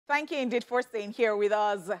Thank you indeed for staying here with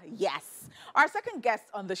us. Yes. Our second guest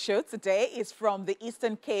on the show today is from the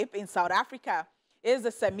Eastern Cape in South Africa. He is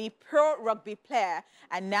a semi-pro rugby player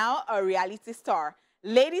and now a reality star.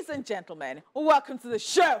 Ladies and gentlemen, welcome to the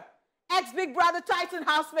show. Ex-Big Brother Titan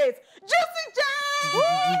housemates, Juicy J!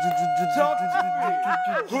 Talk to me.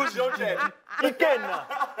 Who's your daddy?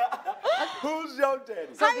 Who's your daddy?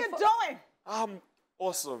 How you doing? I'm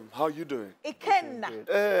awesome. How you doing? Ikenna. Great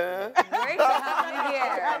to have you here.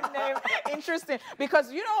 That name, interesting.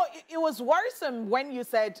 Because, you know, it was worrisome when you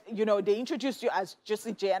said, you know, they introduced you as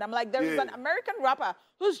Juicy J. And I'm like, there is an American rapper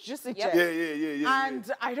who's Juicy J. Yeah.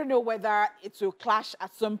 And I don't know whether it will clash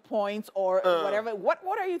at some point or whatever.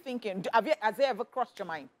 What are you thinking? Has it ever crossed your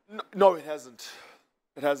mind? No, it hasn't.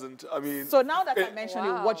 It hasn't. I mean... So now that I mentioned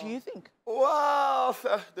it, what do you think? Well,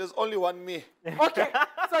 there's only one me. Okay.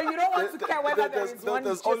 So you don't want to care whether there's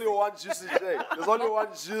only one Juicy J. There's only one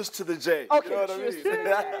juice to the J. Okay, you know what I mean?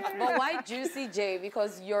 But why Juicy J?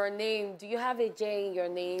 Because your name, do you have a J in your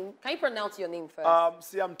name? Can you pronounce your name first?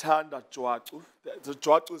 Siyamthanda Jwatu. The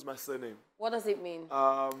Jwatu is my surname. What does it mean?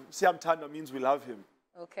 Siyamthanda means we love him.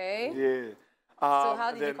 Okay. Yeah. So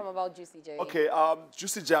how did you come about Juicy J? Okay,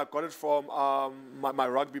 Juicy J, I got it from my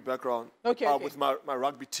rugby background. Okay. With my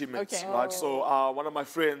rugby teammates, okay. right? So one of my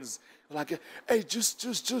friends was like, hey, Juice,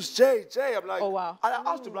 J. I'm like, oh, wow. I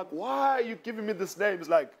asked him, like, why are you giving me this name? It's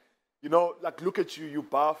like, you know, like, look at you, you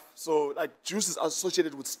buff. So, like, Juice is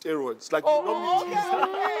associated with steroids. Like, you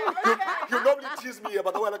normally tease me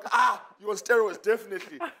about the way, like, you on steroids,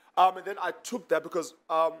 definitely. And then I took that because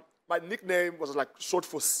my nickname was like short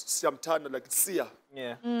for Siyamthanda, like Sia.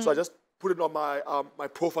 Yeah. So I just put it on my my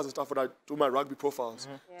profiles and stuff when I do my rugby profiles.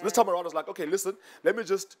 So this time around, I was like, okay, listen, I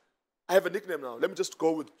have a nickname now. Let me just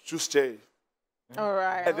go with Juice J. All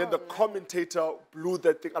right. And then the commentator blew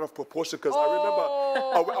that thing out of proportion because I remember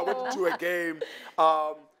I went into a game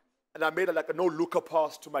and I made a no-looker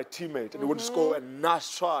pass to my teammate and he wouldn't score a nice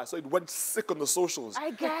try. So it went sick on the socials.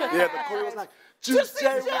 I guess. Yeah, the coach was like, Juice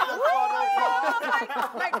J.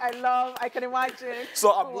 I can imagine.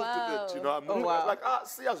 So I moved with it, you know. I moved wow. like,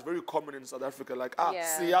 Sia is very common in South Africa. Like,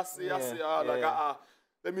 Yeah. Sia. Like,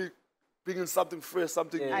 let me bring in something fresh,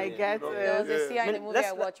 something new. I get you know? it. There was a Sia in the movie I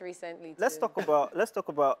let's- watched recently. Let's too. talk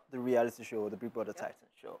about the reality show, the Big Brother Titan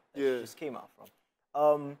show that you just came out from.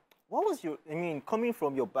 What was coming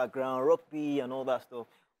from your background, rugby and all that stuff,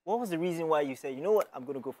 what was the reason why you said, you know what, I'm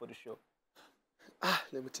going to go for the show?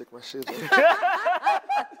 Let me take my shades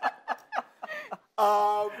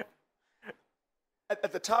off.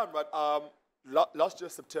 At the time, right, last year,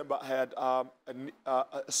 September, I had a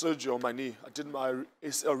surgery on my knee. I did my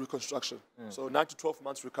ACL reconstruction. So 9 to 12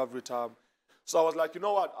 months recovery time. So I was like, you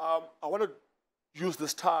know what, I want to use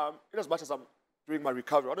this time, in as much as I'm doing my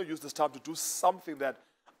recovery, I want to use this time to do something that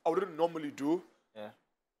I wouldn't normally do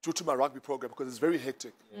due to my rugby program because it's very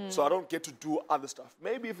hectic. So I don't get to do other stuff.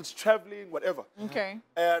 Maybe if it's traveling, whatever. Okay.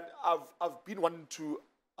 And I've been wanting to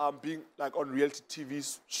being like on reality TV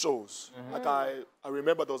shows. Like I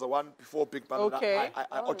remember there was a one before Big Brother that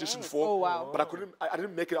I auditioned for. Oh, wow. But I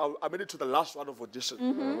didn't make it. I made it to the last round of audition.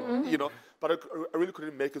 You know, but I really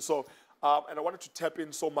couldn't make it. So and I wanted to tap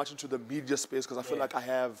in so much into the media space because I feel like I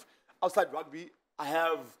have outside rugby, I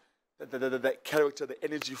have the character, the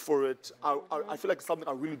energy for it. I feel like it's something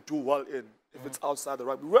I really do well in if it's outside the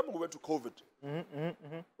rugby. Remember we went to COVID,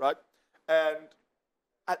 right? And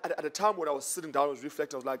at the time when I was sitting down, I was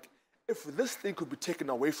reflecting, I was like, if this thing could be taken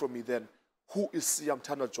away from me, then who is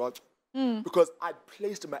Siyamthanda Jwatu? Because I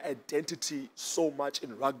placed my identity so much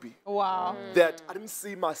in rugby Wow. that I didn't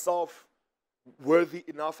see myself worthy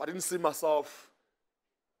enough. I didn't see myself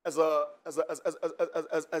as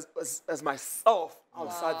myself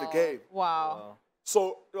outside the game. Wow.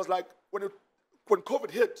 So it was like when COVID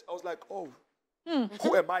hit, I was like, oh,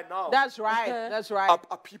 who am I now? That's right. That's right.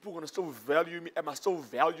 Are people gonna still value me? Am I still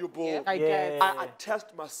valuable? Yeah. I get it. I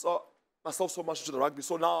test myself so much into the rugby.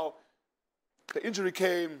 So now the injury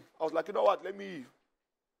came. I was like, you know what? Let me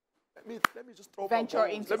just throw Venture my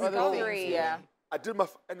balls. into Let me other go. things. Yeah. I did and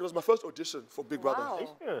it was my first audition for Big Brother. Wow.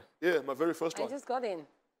 Yeah, my very first I one. just got in.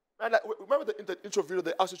 And remember the intro video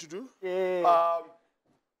they asked you to do? Yeah.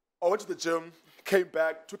 I went to the gym, came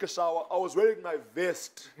back, took a shower. I was wearing my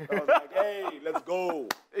vest. I was like, hey, let's go.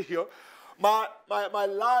 Here. My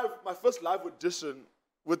first live audition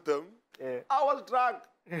with them, I was drunk.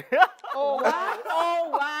 Oh, wow. Oh,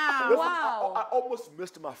 wow. Listen, Wow. I almost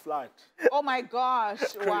missed my flight. Oh, my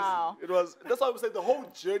gosh. Wow. It was, that's why I'm saying the whole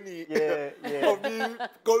journey of me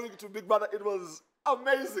going to Big Brother, it was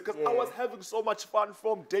amazing because I was having so much fun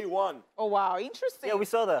from day one. Oh, wow. Interesting. Yeah, we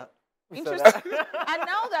saw that. Interesting. And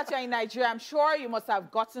now that you're in Nigeria, I'm sure you must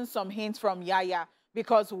have gotten some hints from Yaya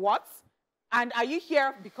Because what? And are you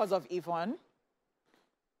here because of Yvonne?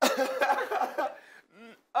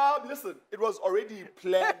 Listen, it was already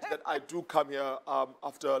planned that I do come here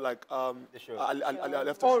after like the show. I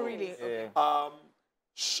left the show. Oh, really? Yeah. Okay.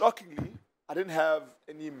 Shockingly, I didn't have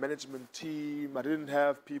any management team. I didn't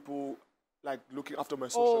have people like looking after my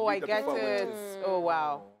social media. I get before I went it. in. Oh,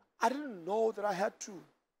 wow. I didn't know that I had to.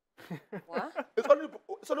 What?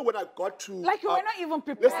 It's only when I got to Like you were not even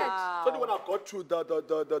prepared. listen. It's only when I got to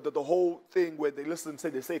the whole thing where they listen,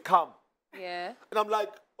 they say come, Yeah. and I'm like,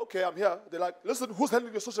 okay, I'm here. They're like, listen, who's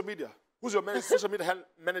handling your social media? Who's your social media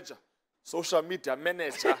manager? Social media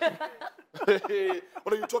manager. What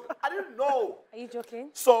are you talking? I didn't know. Are you joking?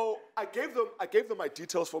 So I gave them my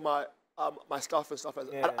details for my my stuff and stuff.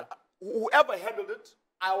 Yeah. Whoever handled it,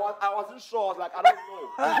 I wasn't sure. I was like, I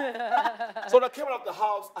don't know. So when I came out of the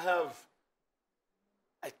house, I have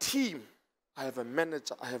a team. I have a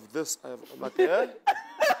manager. I have this. I'm like, yeah.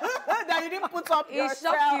 That you didn't put up It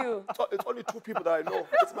yourself. shocked you. It's only 2 people that I know.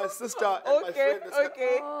 It's my sister and my friend. It's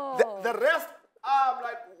Okay. the rest, I'm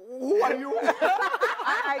like, who are you?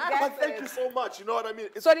 I But get thank it. you so much. You know what I mean?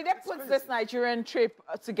 So did they put crazy. this Nigerian trip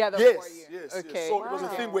together Yes, for you? yes, Okay. yes. So it was a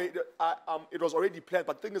thing where it was already planned.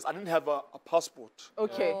 But the thing is, I didn't have a passport.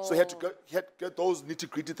 Okay. So he had to get those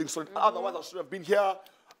nitty-gritty things sorted. Otherwise, I should have been here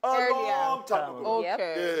a Earlier. long time ago.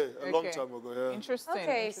 Okay. Yeah, a long Okay. time ago, yeah. Interesting.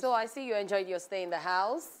 Okay, so I see you enjoyed your stay in the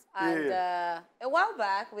house. And a while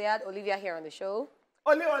back, we had Olivia here on the show.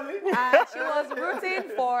 Only. And she was rooting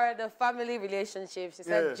for the family relationship. She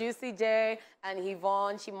said Yeah. Juicy J and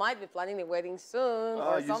Yvonne, she might be planning a wedding soon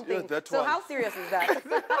or yes, something. that So one. how serious is that?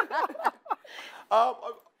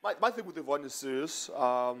 My thing with Yvonne is serious.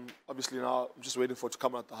 Obviously now I'm just waiting for it to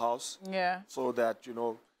come out the house. Yeah. So that, you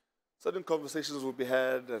know, certain conversations will be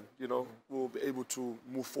had and, you know, we'll be able to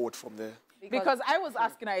move forward from there. Because I was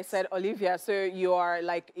asking, I said, Olivia, so you are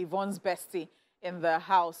like Yvonne's bestie in the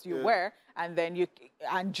house you were, and then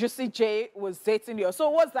Juicy J was dating you. So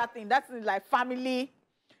what's that thing? That's like family,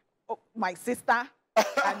 my sister,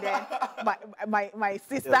 and then my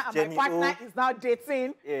sister Yes, and Jenny my partner O. is now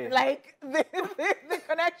dating. Yeah. Like the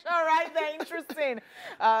connection right there, interesting.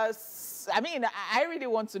 I mean, I really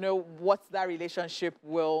want to know what that relationship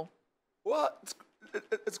will. Well,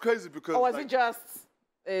 it's crazy because... Or was like, it just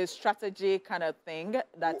a strategy kind of thing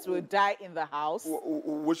that will die in the house?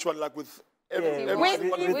 which one, like with...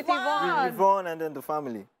 With Yvonne. Yvonne and then the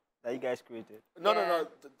family that you guys created. No,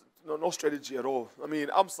 no strategy at all. I mean,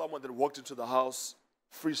 I'm someone that walked into the house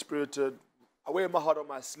free-spirited. I wear my heart on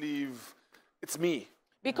my sleeve. It's me.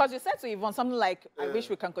 Because you said to Yvonne something like, I wish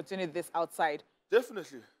we can continue this outside.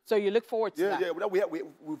 Definitely. So you look forward to that? Yeah.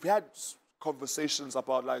 We've had conversations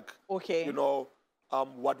about, like, Okay. you know,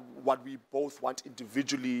 what we both want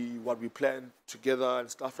individually, what we plan together and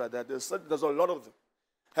stuff like that. There's a lot of them.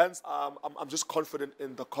 Hence, I'm just confident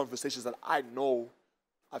in the conversations that I know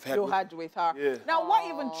I've had with her. Yeah. Now, what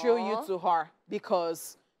even drew you to her?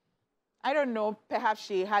 Because, I don't know, perhaps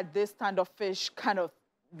she had this standoffish kind of,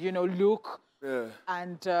 you know, look. Yeah.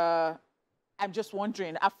 And I'm just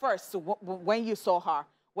wondering, at first, when you saw her,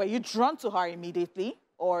 were you drawn to her immediately?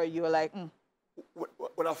 Or you were like,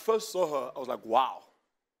 When I first saw her, I was like, wow.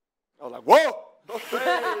 I was like, whoa!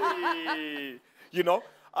 Hey! You know?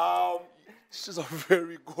 She's a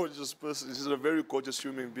very gorgeous person. She's a very gorgeous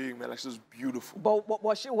human being, man. Like, she's beautiful. But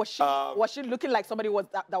was she looking like somebody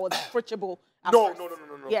that was approachable? No.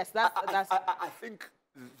 Yes, that's. I think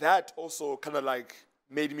that also kind of like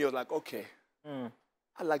made me like, okay,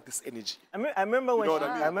 I like this energy. I remember when know she, what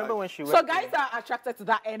I mean? I remember Like- when she So went. guys are attracted to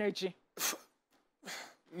that energy.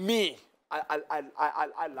 Me,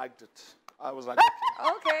 I liked it. I was like,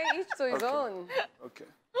 Okay, each to his own. okay.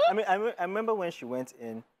 I remember when she went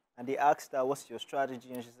in and they asked her, "What's your strategy?"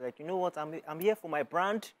 And she's like, "You know what? I'm here for my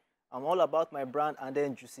brand. I'm all about my brand." And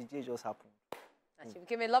then Juicy J just happened. And she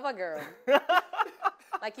became a lover girl.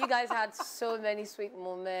 Like you guys had so many sweet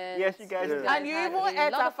moments. Yes, you guys did. And you had even a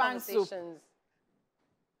ate lot her of fan soup. conversations.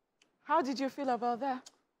 How did you feel about that?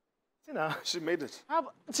 You know. She made it. Oh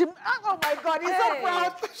my God, he's so Hey.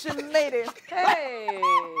 proud. She made it. Hey.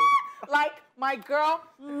 Like my girl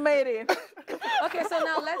made it. Okay, so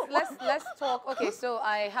now let's talk. Okay, so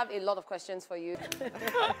I have a lot of questions for you.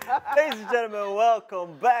 Ladies and gentlemen,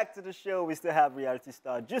 welcome back to the show. We still have reality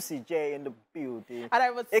star Juicy J in the building. And I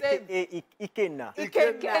would say, AKA Ikenna.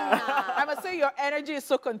 I must say your energy is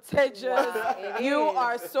so contagious. Wow, it You is.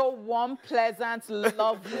 are so warm, pleasant,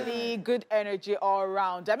 lovely, good energy all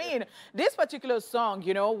around. I mean, this particular song,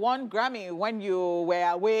 you know, won Grammy when you were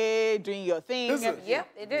away doing your thing. Is it? Yep,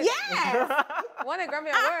 it is. Yes! Won a Grammy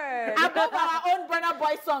Award. Above our own Burna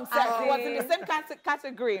Boy song, Seth. It was in the see. same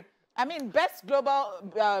category. I mean, best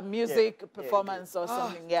global music performance or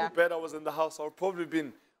something, yeah. Too bad I was in the house. I've probably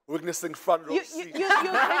been witnessing front row seats. You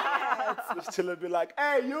Just chill and be like,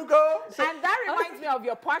 hey, you go. And that reminds me of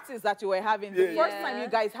your parties that you were having. The first time you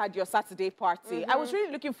guys had your Saturday party, I was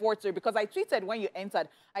really looking forward to it because I tweeted when you entered.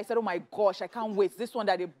 I said, oh my gosh, I can't wait. This one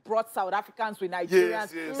that they brought South Africans with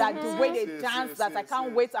Nigerians, that the way they dance, that I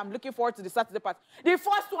can't wait. I'm looking forward to the Saturday party. The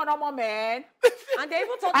first one, oh man. And they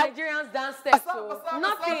even told Nigerians downstairs, so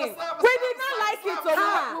nothing. We did not like it, so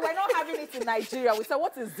we were not having it in Nigeria. We said,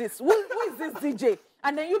 what is this? Who is this DJ?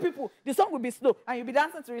 And then you people, the song will be slow, and you'll be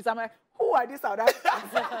dancing to it. I'm like, who are these South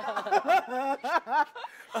Africans?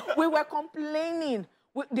 We were complaining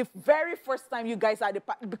the very first time you guys had the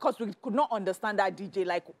party because we could not understand that DJ.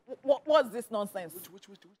 Like, what was this nonsense? Which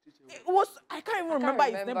DJ? It was, I can't even remember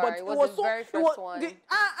his name, but it was the very first one.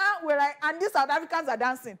 We're like, and these South Africans are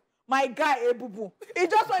dancing. My guy, Ebubu, he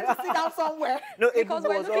just went to sit down somewhere. No, because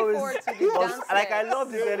we're looking forward to the dance. Like, I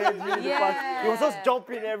love his energy. He was just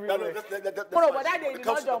jumping everywhere. But that day he did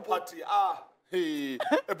not jump. Party. Hey,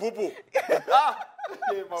 Ebubu.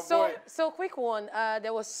 Hey, my boy. So quick one.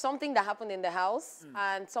 There was something that happened in the house,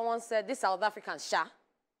 and someone said, this South African Sha.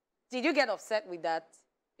 Did you get upset with that?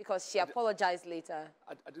 Because she apologized later.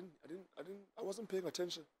 I wasn't paying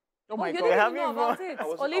attention. Oh my you God. didn't know about it.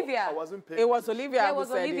 Olivia. I wasn't paying. It was Olivia. It was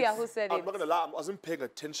Olivia who said it. I'm not gonna lie. I wasn't paying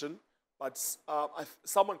attention, but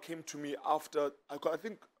someone came to me after. I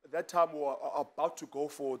think at that time we were about to go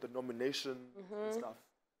for the nomination and stuff,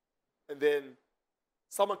 and then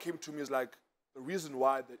someone came to me is like, the reason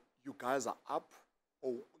why that you guys are up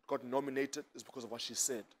or got nominated is because of what she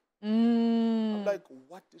said. I'm like,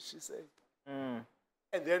 what did she say? And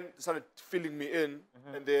then they started filling me in,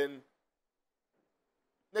 and then.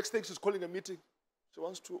 Next thing, she's calling a meeting. She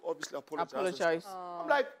wants to obviously apologize. I'm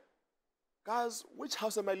like, guys, which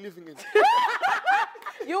house am I living in?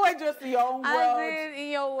 You were just in your own world.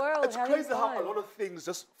 In your world. It's crazy how a lot of things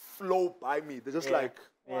just flow by me. They're just like,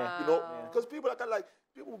 you know, because people are kind of like,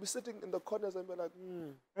 people will be sitting in the corners and be like,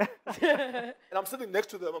 and I'm sitting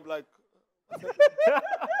next to them. I'm like,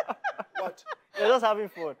 what? They're just having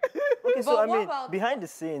fun. Okay, so I mean, behind the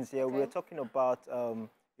scenes here, we're talking about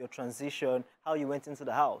your transition, how you went into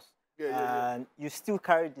the house. And you still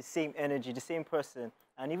carried the same energy, the same person,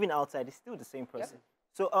 and even outside, it's still the same person.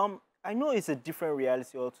 So I know it's a different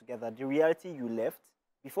reality altogether. The reality you left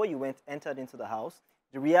before you entered into the house,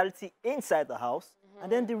 the reality inside the house,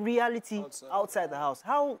 and then the reality outside the house.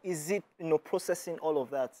 How is it, you know, processing all of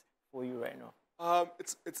that for you right now?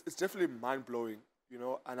 It's definitely mind-blowing, you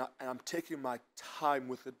know, and I'm taking my time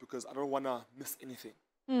with it because I don't want to miss anything.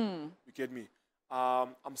 You get me?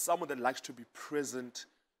 I'm someone that likes to be present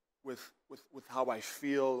with how I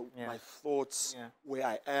feel, my thoughts, where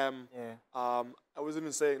I am. I was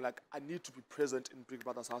even saying, like, I need to be present in Big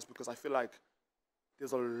Brother's house because I feel like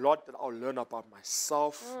there's a lot that I'll learn about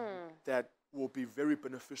myself that will be very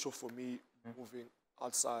beneficial for me moving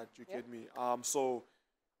outside, you get me? So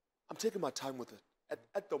I'm taking my time with it.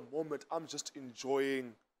 At the moment, I'm just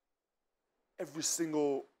enjoying every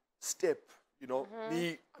single step. You know, I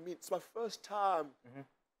mean, it's my first time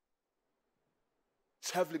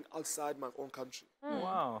traveling outside my own country.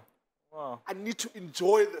 Wow. I need to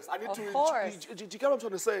enjoy this. I need to enjoy. Do you get what I'm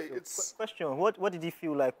trying to say? So, it's question. What did you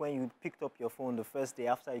feel like when you picked up your phone the first day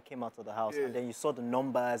after you came out of the house and then you saw the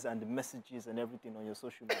numbers and the messages and everything on your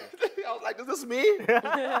social media? I was like, is this me? Is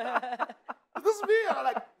this me?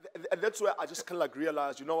 And that's where I just kind of like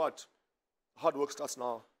realized, you know what? Hard work starts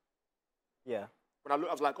now. Yeah. When I look,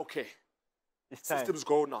 I was like, okay. It's time. Systems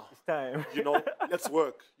go now. It's time. You know, let's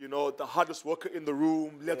work. You know, the hardest worker in the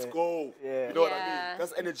room, let's go. You know what I mean?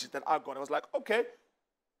 That's energy that I got. I was like, okay,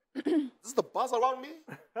 this is the buzz around me.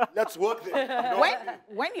 Let's work there. You know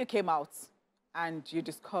when you came out and you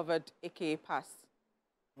discovered AKA Pass,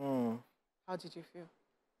 how did you feel?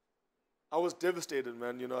 I was devastated,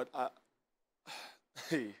 man. You know,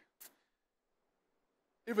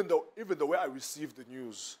 even the way I received the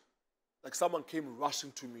news, like someone came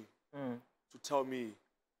rushing to me. To tell me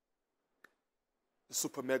the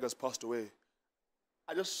super megas passed away.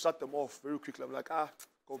 I just shut them off very quickly. I'm like,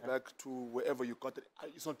 go back to wherever you got it.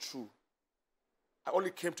 It's not true. I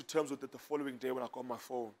only came to terms with it the following day when I got my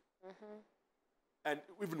phone. And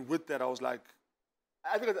even with that, I was like,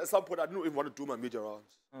 I think at some point I didn't even want to do my media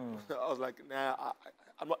rounds. I was like, nah,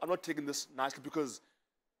 I'm not taking this nicely because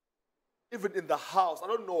even in the house, I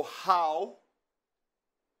don't know how.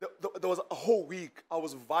 There was a whole week I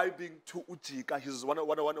was vibing to Ujika, his one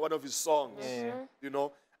of his songs, you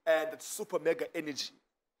know, and that super mega energy.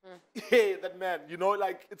 That man, you know,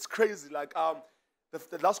 like it's crazy. Like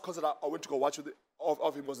the last concert I went to go watch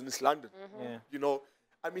of him was in East London, you know,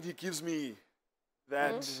 I mean, he gives me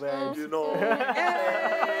that, Hey. you know,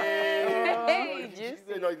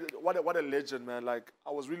 what a legend, man. Like,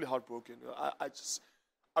 I was really heartbroken. You know,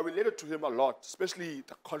 I related to him a lot, especially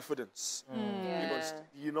the confidence.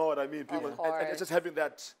 You know what I mean? People, and it's just having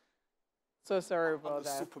that. So sorry about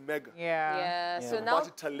that. Super mega. Yeah. So now,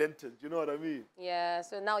 multi-talented. You know what I mean? Yeah.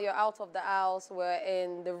 So now you're out of the house. We're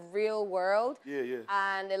in the real world. Yeah.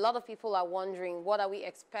 And a lot of people are wondering, what are we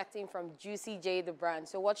expecting from Juicy J, the brand?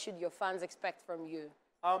 So what should your fans expect from you?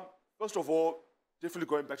 First of all, definitely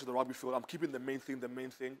going back to the rugby field. I'm keeping the main thing.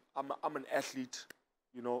 I'm an athlete,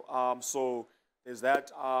 you know. So there's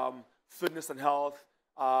that. Fitness and health.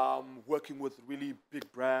 Working with really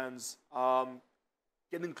big brands.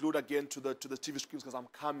 Getting glued again to the TV screens because I'm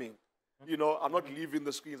coming. You know, I'm not leaving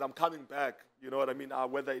the screens. I'm coming back. You know what I mean?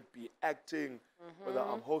 Whether it be acting, whether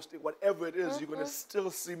I'm hosting, whatever it is, you're gonna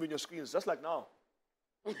still see me on your screens, just like now.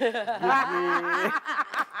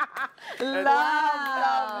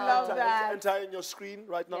 Love that. Entire in your screen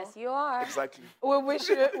right now. Yes, you are. Exactly. We wish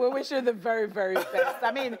you the very, very best.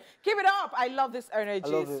 I mean, keep it up. I love this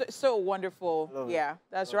energy. It's so wonderful. Yeah,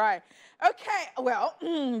 that's right. Okay, well,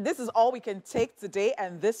 this is all we can take today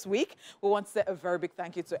and this week. We want to say a very big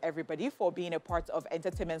thank you to everybody for being a part of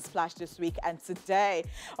Entertainment Splash this week and today.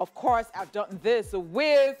 Of course, I've done this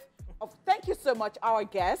with... thank you so much, our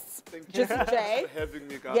guests. Thank you. Juicy J. for having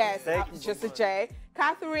me, guys. Yes, Thank you so Juicy much. J.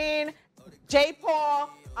 Catherine, J.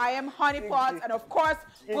 Paul, I am Honeypot, and of course,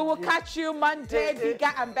 we will catch you Monday,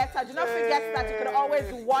 bigger and better. Do not forget that you can always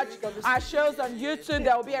watch our shows on YouTube.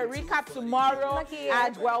 There will be a recap tomorrow,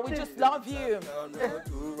 and well, we just love you.